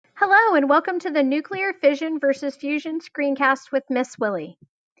Hello and welcome to the Nuclear Fission versus Fusion screencast with Miss Willie.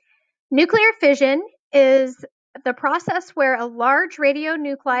 Nuclear fission is the process where a large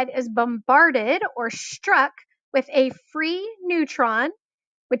radionuclide is bombarded or struck with a free neutron,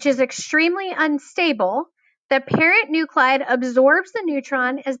 which is extremely unstable. The parent nuclide absorbs the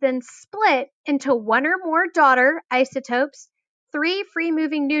neutron, is then split into one or more daughter isotopes, three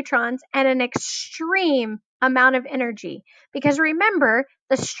free-moving neutrons, and an extreme amount of energy. Because remember,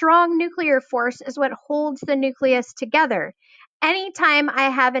 the strong nuclear force is what holds the nucleus together. Anytime I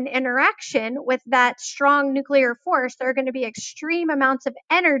have an interaction with that strong nuclear force, there are going to be extreme amounts of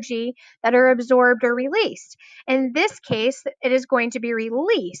energy that are absorbed or released. In this case, it is going to be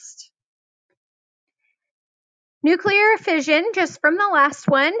released. Nuclear fission, just from the last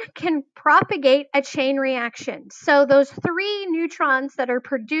one, can propagate a chain reaction. So those three neutrons that are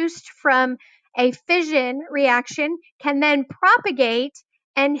produced from a fission reaction can then propagate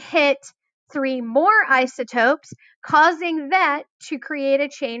and hit three more isotopes, causing that to create a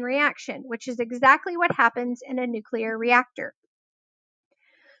chain reaction, which is exactly what happens in a nuclear reactor.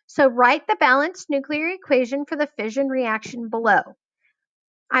 So write the balanced nuclear equation for the fission reaction below.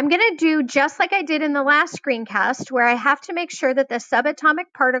 I'm going to do just like I did in the last screencast, where I have to make sure that the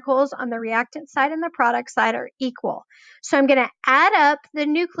subatomic particles on the reactant side and the product side are equal. So I'm going to add up the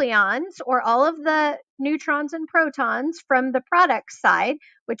nucleons, or all of the neutrons and protons from the product side,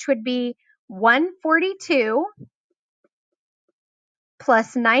 which would be 142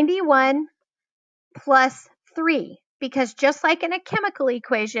 plus 91 plus 3. Because just like in a chemical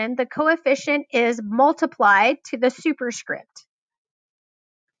equation, the coefficient is multiplied to the superscript,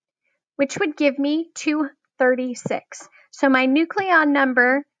 which would give me 236. So my nucleon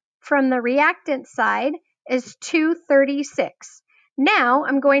number from the reactant side is 236. Now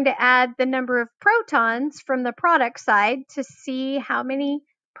I'm going to add the number of protons from the product side to see how many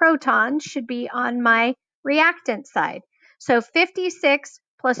protons should be on my reactant side. So 56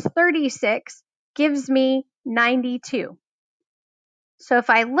 plus 36 gives me 92. So if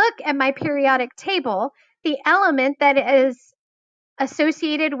I look at my periodic table, the element that is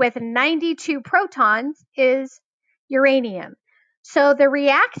associated with 92 protons is uranium. So the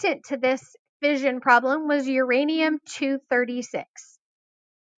reactant to this fission problem was uranium-236.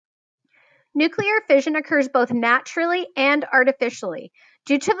 Nuclear fission occurs both naturally and artificially.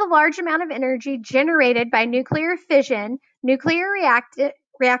 Due to the large amount of energy generated by nuclear fission, nuclear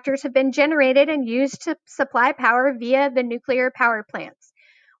reactors have been generated and used to supply power via the nuclear power plants.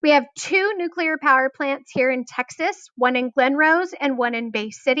 We have two nuclear power plants here in Texas, one in Glen Rose and one in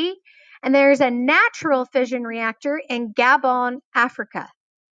Bay City. And there's a natural fission reactor in Gabon, Africa.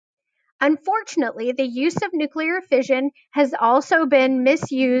 Unfortunately, the use of nuclear fission has also been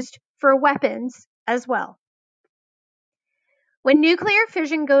misused for weapons as well. When nuclear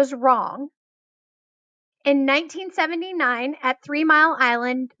fission goes wrong, in 1979 at 3 Mile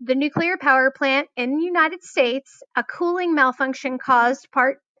Island, the nuclear power plant in the United States, a cooling malfunction caused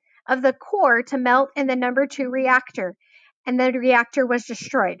part of the core to melt in the number 2 reactor, and the reactor was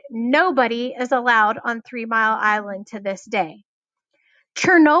destroyed. Nobody is allowed on 3 Mile Island to this day.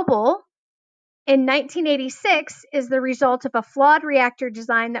 Chernobyl in 1986 is the result of a flawed reactor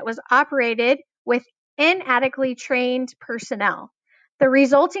design that was operated with inadequately trained personnel. The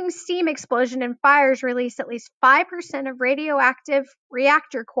resulting steam explosion and fires released at least 5% of radioactive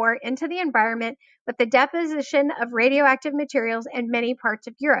reactor core into the environment, with the deposition of radioactive materials in many parts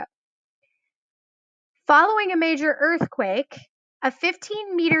of Europe. Following a major earthquake, a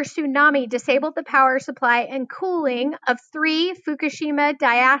 15-meter tsunami disabled the power supply and cooling of 3 Fukushima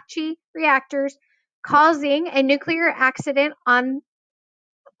Daiichi reactors, causing a nuclear accident on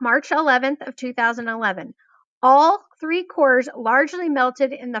March 11th of 2011. All 3 cores largely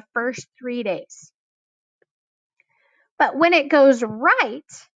melted in the first 3 days. But when it goes right,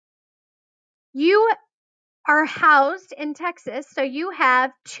 you are housed in Texas, so you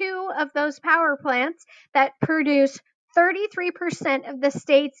have 2 of those power plants that produce 33% of the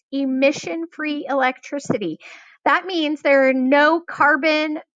state's emission-free electricity. That means there are no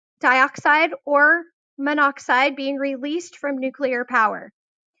carbon dioxide or monoxide being released from nuclear power.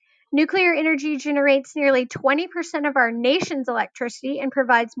 Nuclear energy generates nearly 20% of our nation's electricity and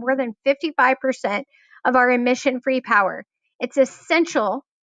provides more than 55% of our emission-free power. It's essential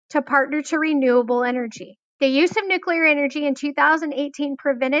to partner to renewable energy. The use of nuclear energy in 2018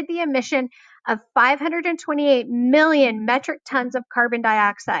 prevented the emission of 528 million metric tons of carbon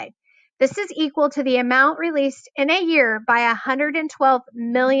dioxide. This is equal to the amount released in a year by 112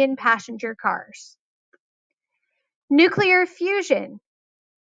 million passenger cars. Nuclear fusion.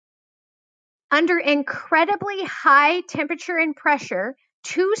 Under incredibly high temperature and pressure,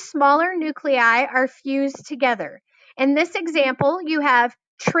 two smaller nuclei are fused together. In this example, you have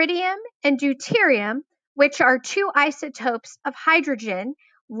tritium and deuterium, which are two isotopes of hydrogen,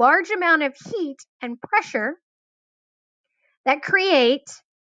 large amount of heat and pressure that create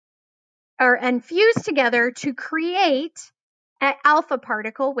and fuse together to create an alpha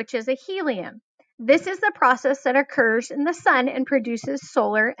particle, which is a helium. This is the process that occurs in the sun and produces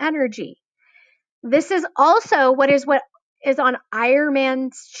solar energy. This is also what is on Iron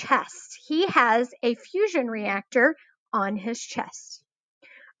Man's chest. He has a fusion reactor on his chest.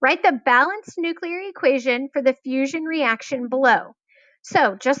 Write the balanced nuclear equation for the fusion reaction below.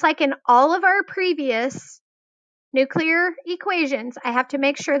 So just like in all of our previous nuclear equations, I have to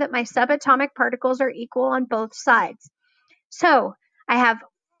make sure that my subatomic particles are equal on both sides. So I have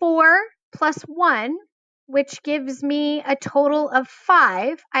 4 plus 1, which gives me a total of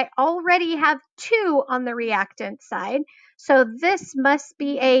 5. I already have 2 on the reactant side, so this must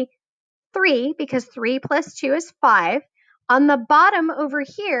be a 3 because 3 plus 2 is 5. On the bottom over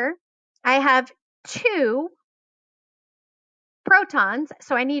here, I have 2 protons,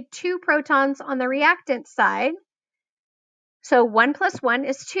 so I need 2 protons on the reactant side. So 1 plus 1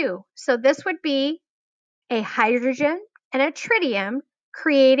 is 2. So this would be a hydrogen and a tritium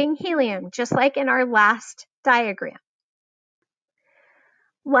creating helium, just like in our last diagram.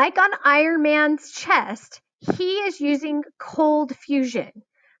 Like on Iron Man's chest, he is using cold fusion.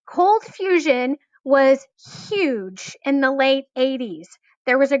 Cold fusion was huge in the late 80s.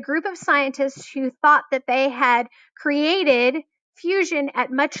 There was a group of scientists who thought that they had created fusion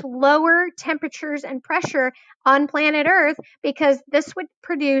at much lower temperatures and pressure on planet Earth because this would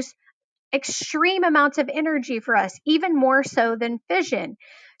produce extreme amounts of energy for us, even more so than fission.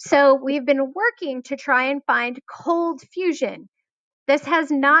 So we've been working to try and find cold fusion. This has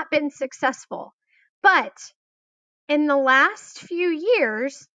not been successful. But in the last few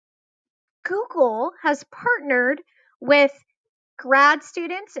years, Google has partnered with grad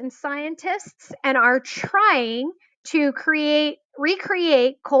students and scientists and are trying to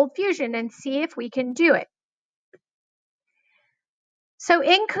recreate cold fusion and see if we can do it. So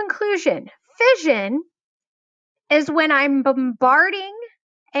in conclusion, fission is when I'm bombarding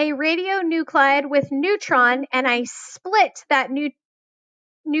a radionuclide with neutron and I split that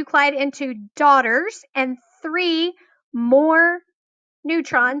nuclide into daughters and 3 more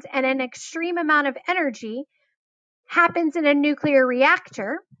neutrons, and an extreme amount of energy happens in a nuclear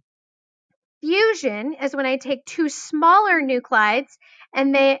reactor. Fusion is when I take 2 smaller nuclides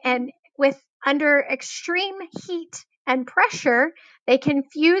and with under extreme heat and pressure, they can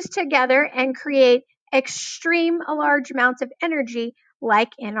fuse together and create extreme large amounts of energy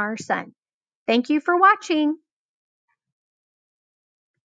like in our sun. Thank you for watching.